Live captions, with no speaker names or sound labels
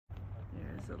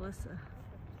Alyssa.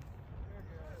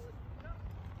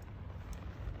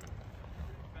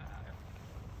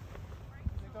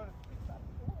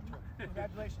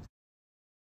 Congratulations.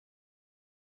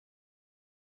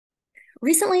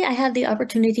 Recently, I had the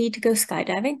opportunity to go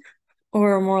skydiving,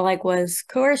 or more like was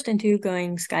coerced into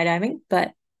going skydiving,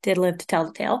 but did live to tell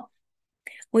the tale.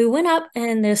 We went up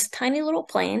in this tiny little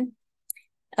plane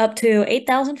up to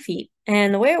 8,000 feet,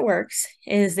 and the way it works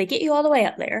is they get you all the way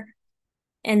up there,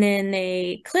 and then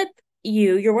they clip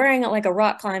you. You're wearing like a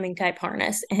rock climbing type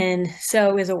harness, and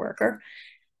so is a worker.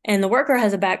 And the worker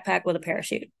has a backpack with a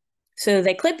parachute. So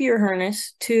they clip your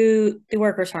harness to the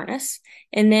worker's harness,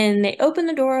 and then they open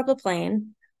the door of the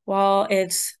plane while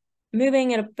it's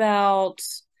moving at about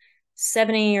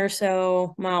 70 or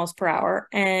so miles per hour,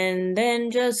 and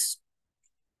then just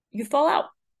you fall out.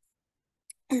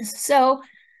 So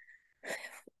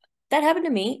that happened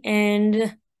to me,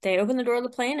 and they opened the door of the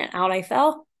plane, and out I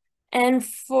fell. And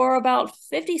for about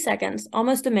 50 seconds,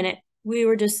 almost a minute, we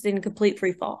were just in complete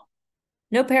free fall.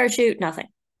 No parachute, nothing.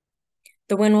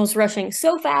 The wind was rushing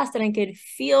so fast that I could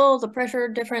feel the pressure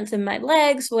difference in my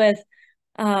legs felt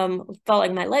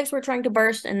like my legs were trying to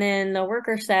burst. And then the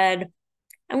worker said,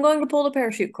 "I'm going to pull the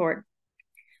parachute cord."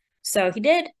 So he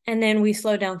did. And then we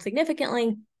slowed down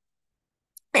significantly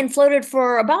and floated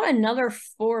for about another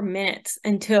 4 minutes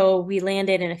until we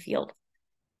landed in a field.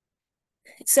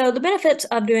 So the benefits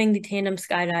of doing the tandem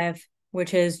skydive,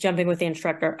 which is jumping with the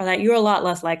instructor, are that you're a lot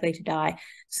less likely to die.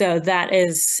 So that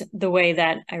is the way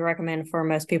that I recommend for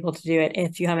most people to do it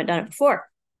if you haven't done it before.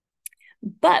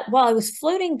 But while I was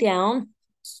floating down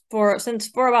for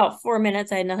about 4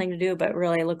 minutes, I had nothing to do but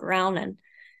really look around and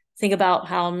think about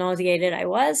how nauseated I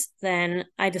was. Then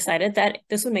I decided that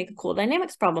this would make a cool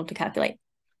dynamics problem to calculate.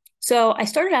 So I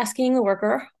started asking the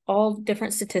worker all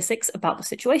different statistics about the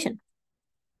situation.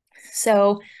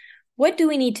 So what do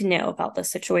we need to know about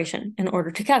this situation in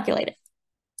order to calculate it?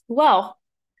 Well,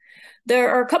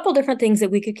 there are a couple different things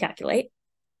that we could calculate.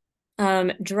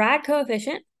 Drag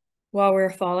coefficient while we're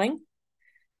falling,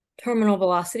 terminal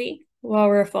velocity while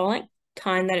we're falling,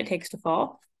 time that it takes to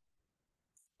fall.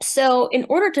 So in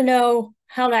order to know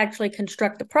how to actually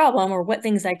construct the problem or what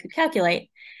things I could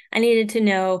calculate, I needed to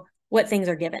know what things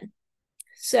are given.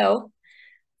 So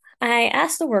I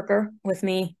asked the worker with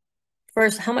me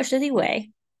first, how much does he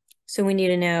weigh? So we need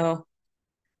to know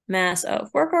mass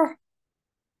of worker,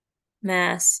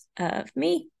 mass of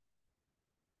me.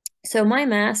 So my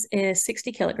mass is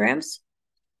 60 kilograms.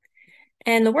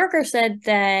 And the worker said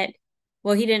that,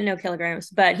 well, he didn't know kilograms,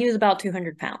 but he was about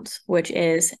 200 pounds, which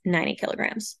is 90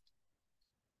 kilograms.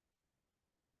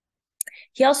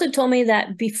 He also told me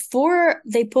that before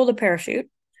they pull the parachute,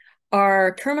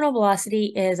 our terminal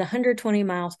velocity is 120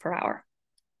 miles per hour.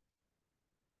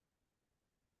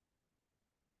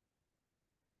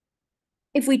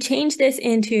 If we change this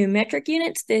into metric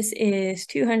units, this is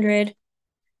 200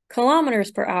 kilometers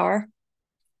per hour,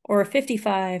 or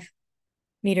 55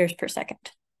 meters per second.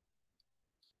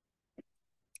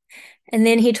 And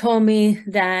then he told me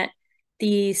that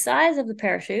the size of the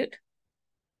parachute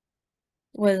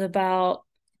was about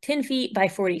 10 feet by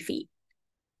 40 feet.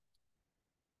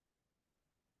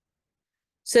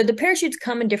 So the parachutes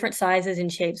come in different sizes and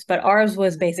shapes, but ours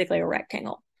was basically a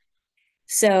rectangle.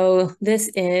 So this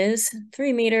is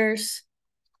 3 meters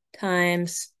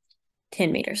times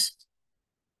 10 meters.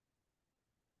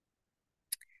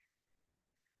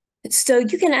 So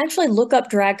you can actually look up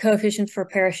drag coefficients for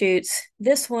parachutes.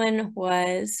 This one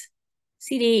was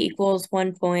CD equals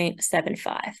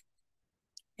 1.75.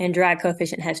 And drag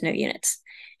coefficient has no units.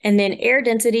 And then air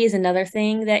density is another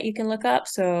thing that you can look up.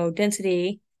 So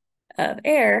density of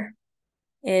air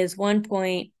is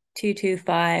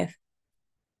 1.225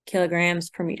 kilograms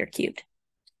per meter cubed.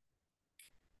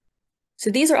 So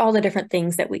these are all the different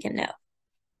things that we can know.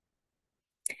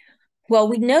 Well,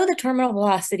 we know the terminal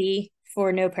velocity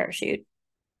for no parachute,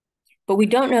 but we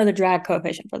don't know the drag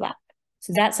coefficient for that.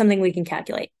 So that's something we can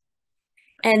calculate.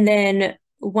 And then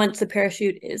once the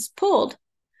parachute is pulled,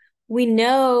 we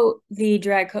know the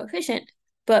drag coefficient,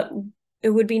 but it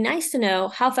would be nice to know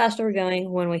how fast are we going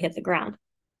when we hit the ground.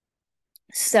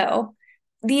 So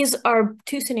these are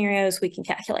two scenarios we can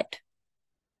calculate.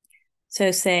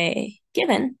 So say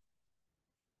given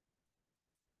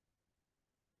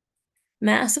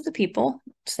mass of the people,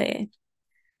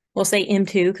 we'll say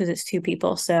M2 because it's two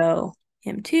people. So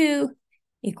M2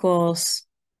 equals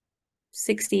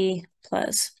 60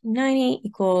 plus 90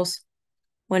 equals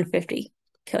 150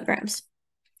 kilograms.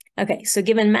 Okay, so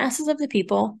given masses of the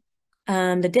people,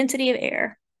 the density of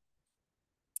air,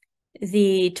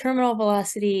 the terminal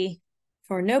velocity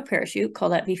for no parachute, call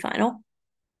that V final,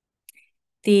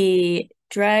 the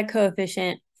drag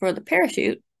coefficient for the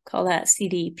parachute, call that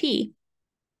CDP,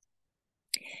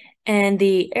 and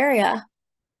the area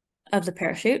of the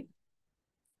parachute,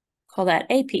 call that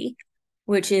AP,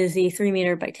 which is the 3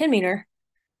 meter by 10 meter,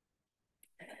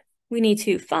 we need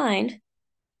to find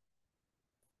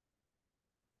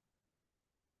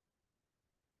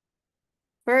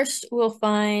first, we'll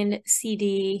find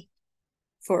CD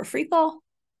for freefall.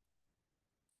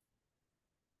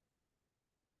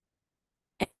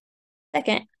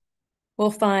 Second,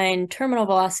 we'll find terminal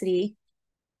velocity,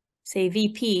 say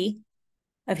VP,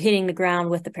 of hitting the ground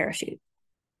with the parachute.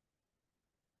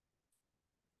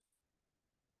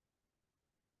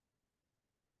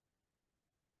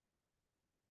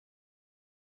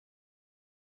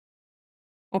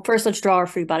 Well, first let's draw our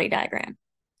free body diagram.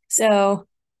 So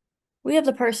we have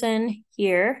the person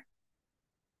here,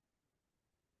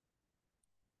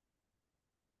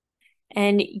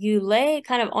 and you lay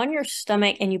kind of on your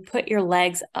stomach and you put your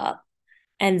legs up.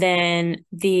 And then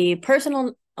the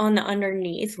person on the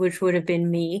underneath, which would have been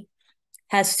me,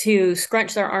 has to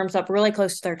scrunch their arms up really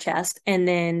close to their chest. And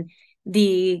then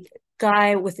the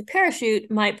guy with the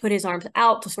parachute might put his arms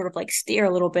out to sort of like steer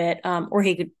a little bit, or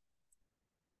he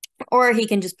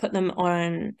can just put them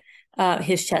on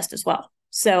his chest as well.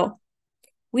 So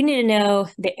we need to know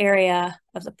the area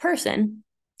of the person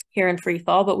here in free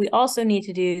fall, but we also need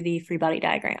to do the free body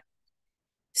diagram.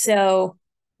 So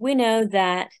we know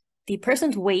that the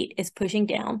person's weight is pushing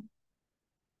down.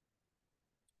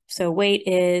 So weight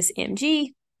is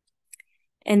mg.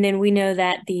 And then we know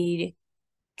that the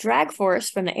drag force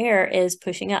from the air is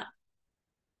pushing up.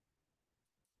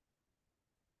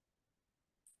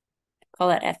 Call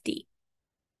that FD.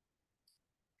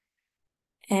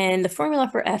 And the formula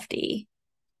for FD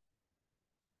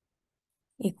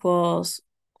equals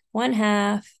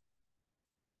 1/2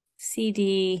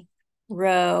 CD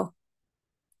rho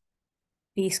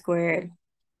V squared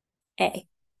A.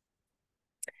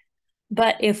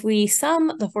 But if we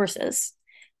sum the forces,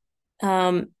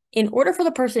 in order for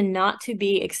the person not to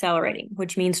be accelerating,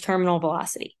 which means terminal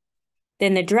velocity,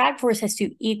 then the drag force has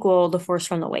to equal the force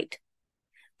from the weight.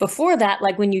 Before that,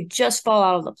 like when you just fall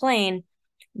out of the plane,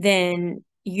 then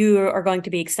you are going to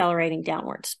be accelerating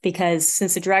downwards, because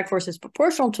since the drag force is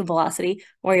proportional to velocity,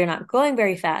 or you're not going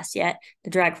very fast yet, the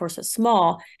drag force is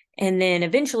small. And then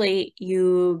eventually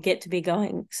you get to be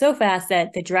going so fast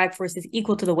that the drag force is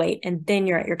equal to the weight, and then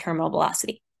you're at your terminal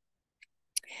velocity.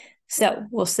 So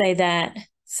we'll say that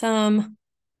sum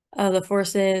of the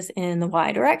forces in the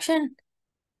y direction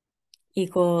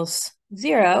equals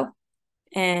 0,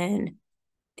 and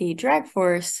the drag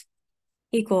force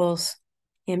equals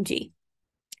mg.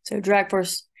 So drag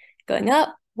force going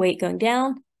up, weight going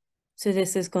down. So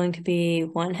this is going to be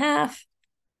 1/2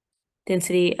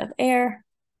 density of air,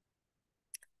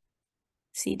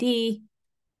 CD,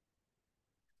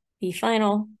 V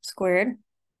final squared,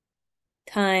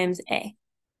 times A.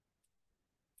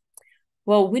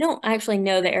 Well, we don't actually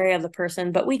know the area of the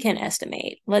person, but we can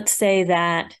estimate. Let's say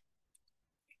that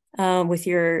with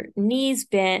your knees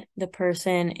bent, the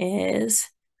person is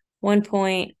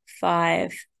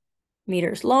 1.5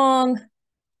 meters long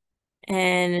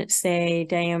and say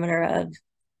diameter of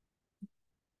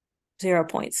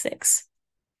 0.6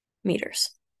 meters.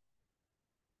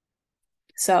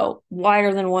 So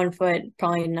wider than 1 foot,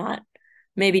 probably not,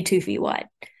 maybe 2 feet wide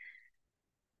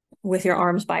with your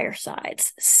arms by your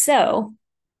sides. So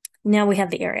now we have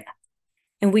the area,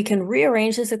 and we can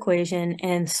rearrange this equation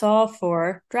and solve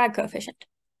for drag coefficient.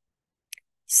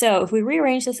 So if we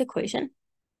rearrange this equation,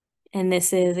 and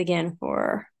this is again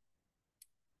for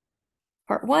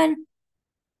part 1,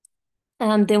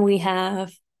 then we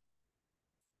have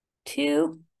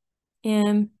 2mg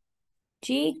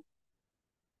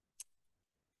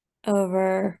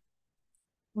over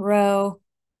rho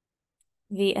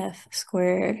VF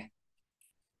squared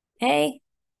A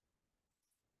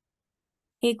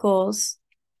equals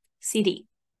CD.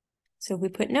 So if we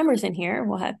put numbers in here,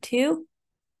 we'll have 2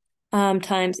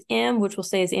 times m, which we'll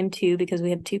say is m2 because we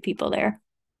have 2 people there.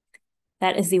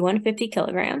 That is the 150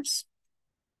 kilograms.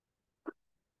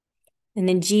 And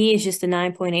then g is just a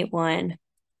 9.81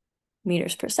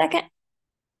 meters per second.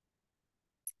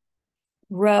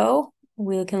 Rho,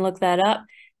 we can look that up.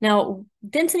 Now,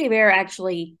 density of air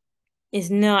actually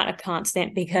is not a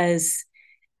constant, because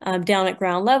down at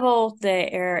ground level, the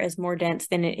air is more dense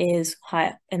than it is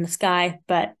high in the sky,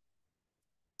 but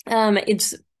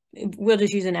we'll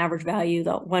just use an average value,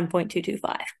 the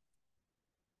 1.225.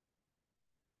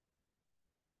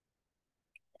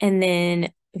 And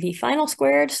then V final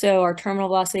squared, so our terminal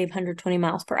velocity of 120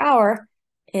 miles per hour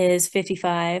is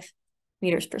 55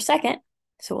 meters per second.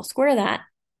 So we'll square that.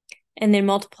 and then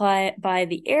multiply it by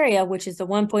the area, which is the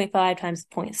 1.5 times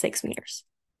 0.6 meters.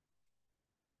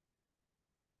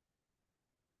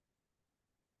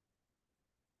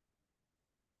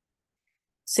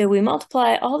 So we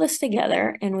multiply all this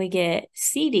together and we get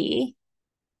CD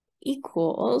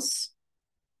equals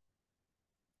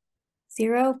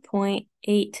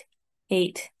 0.882.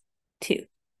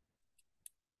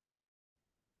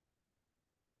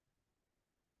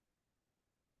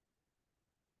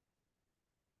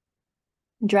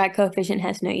 Drag coefficient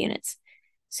has no units.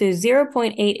 So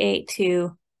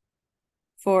 0.882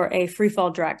 for a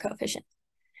freefall drag coefficient.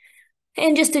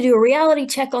 And just to do a reality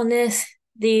check on this,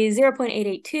 the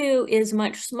 0.882 is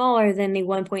much smaller than the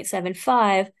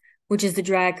 1.75, which is the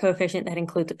drag coefficient that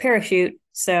includes a parachute.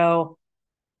 So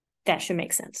that should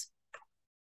make sense.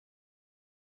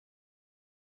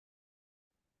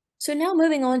 So now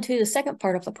moving on to the second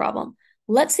part of the problem.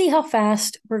 Let's see how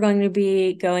fast we're going to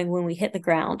be going when we hit the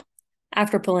ground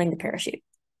after pulling the parachute.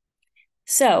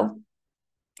 So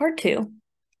part 2,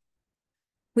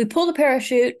 we pull the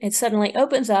parachute, it suddenly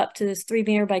opens up to this 3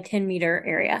 meter by 10 meter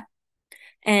area.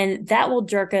 And that will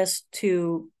jerk us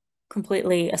to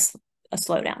completely a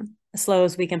slowdown, as slow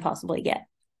as we can possibly get.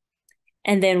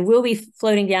 And then we'll be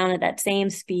floating down at that same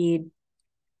speed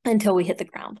until we hit the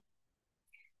ground.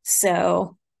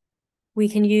 So we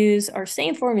can use our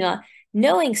same formula,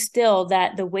 knowing still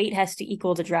that the weight has to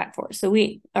equal the drag force. So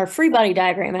our free body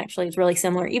diagram actually is really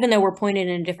similar, even though we're pointed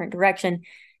in a different direction,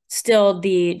 still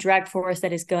the drag force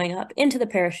that is going up into the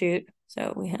parachute.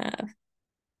 So we have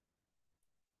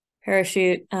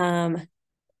parachute drag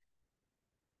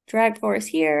force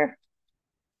here,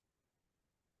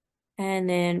 and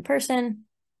then person.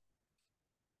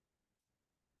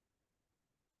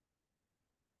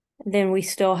 Then we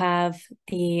still have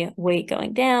the weight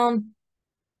going down.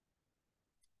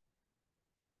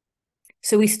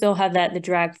 So we still have that the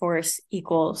drag force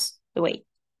equals the weight.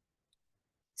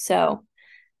 So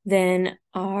then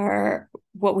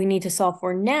what we need to solve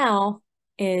for now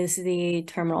is the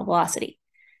terminal velocity.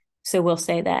 So we'll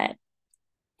say that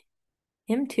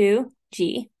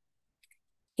m2g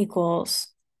equals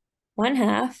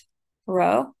 1/2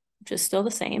 rho, which is still the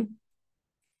same,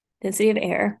 density of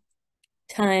air,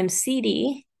 times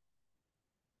CD,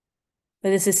 but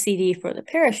this is CD for the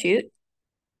parachute,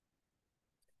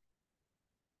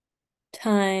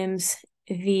 times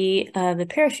V of the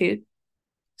parachute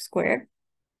squared,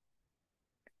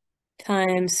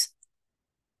 times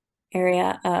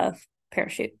area of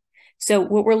parachute. So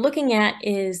what we're looking at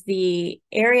is the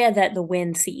area that the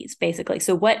wind sees, basically.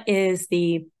 So what is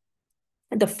the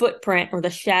footprint or the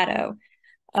shadow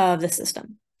of the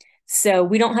system? So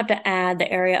we don't have to add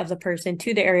the area of the person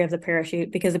to the area of the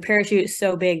parachute because the parachute is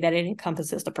so big that it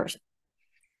encompasses the person.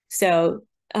 So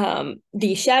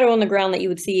the shadow on the ground that you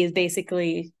would see is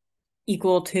basically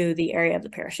equal to the area of the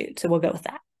parachute. So we'll go with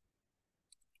that.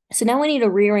 So now we need to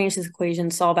rearrange this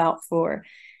equation, solve out for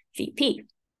VP.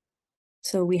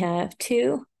 So we have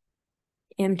 2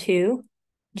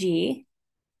 m2g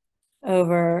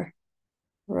over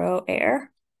rho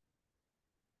air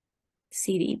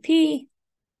CDP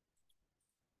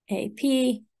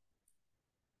AP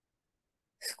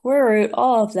square root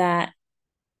all of that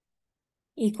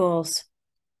equals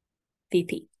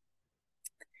VP.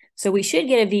 So we should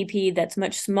get a VP that's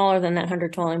much smaller than that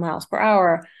 120 miles per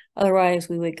hour. Otherwise,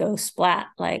 we would go splat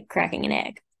like cracking an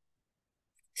egg.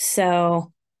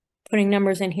 So putting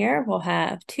numbers in here, we'll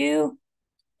have 2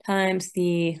 times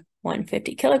the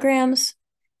 150 kilograms,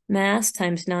 mass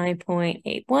times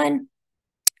 9.81,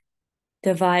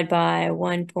 divide by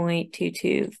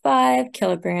 1.225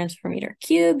 kilograms per meter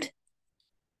cubed,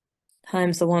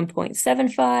 times the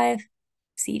 1.75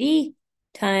 CD,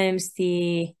 times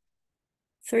the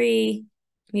 3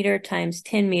 meter times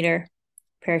 10 meter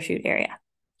parachute area.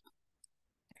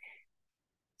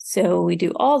 So we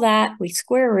do all that, we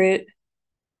square root,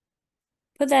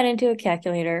 put that into a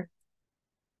calculator,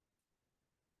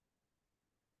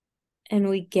 and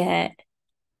we get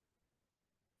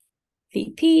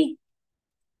VP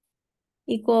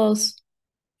equals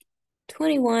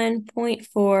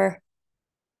 21.4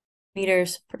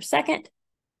 meters per second.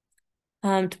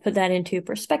 To put that into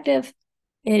perspective,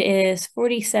 it is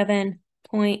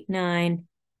 47.9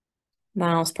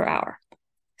 miles per hour.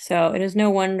 So it is no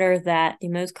wonder that the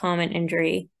most common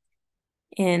injury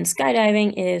in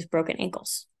skydiving is broken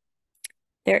ankles.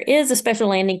 There is a special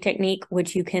landing technique,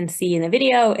 which you can see in the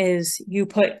video, is you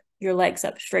put your legs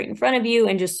up straight in front of you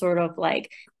and just sort of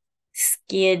like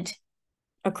skid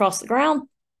across the ground.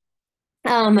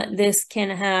 This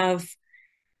can have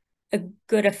a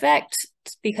good effect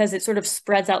because it sort of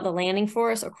spreads out the landing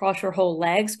force across your whole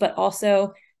legs, but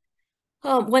also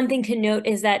One thing to note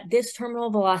is that this terminal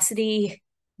velocity,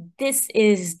 this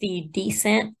is the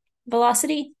descent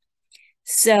velocity.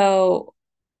 So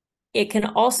it can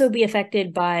also be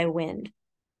affected by wind.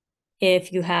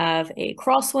 If you have a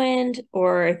crosswind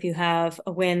or if you have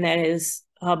a wind that is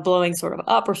blowing sort of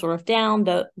up or sort of down,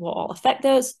 that will all affect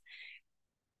those.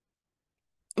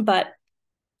 But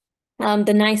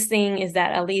the nice thing is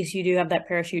that at least you do have that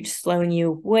parachute slowing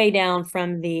you way down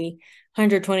from the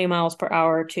 120 miles per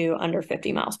hour to under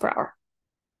 50 miles per hour.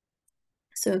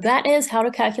 So that is how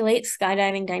to calculate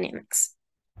skydiving dynamics.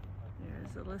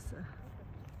 There's Alyssa.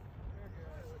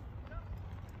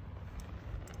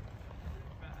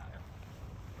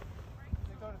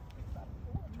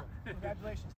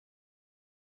 Congratulations.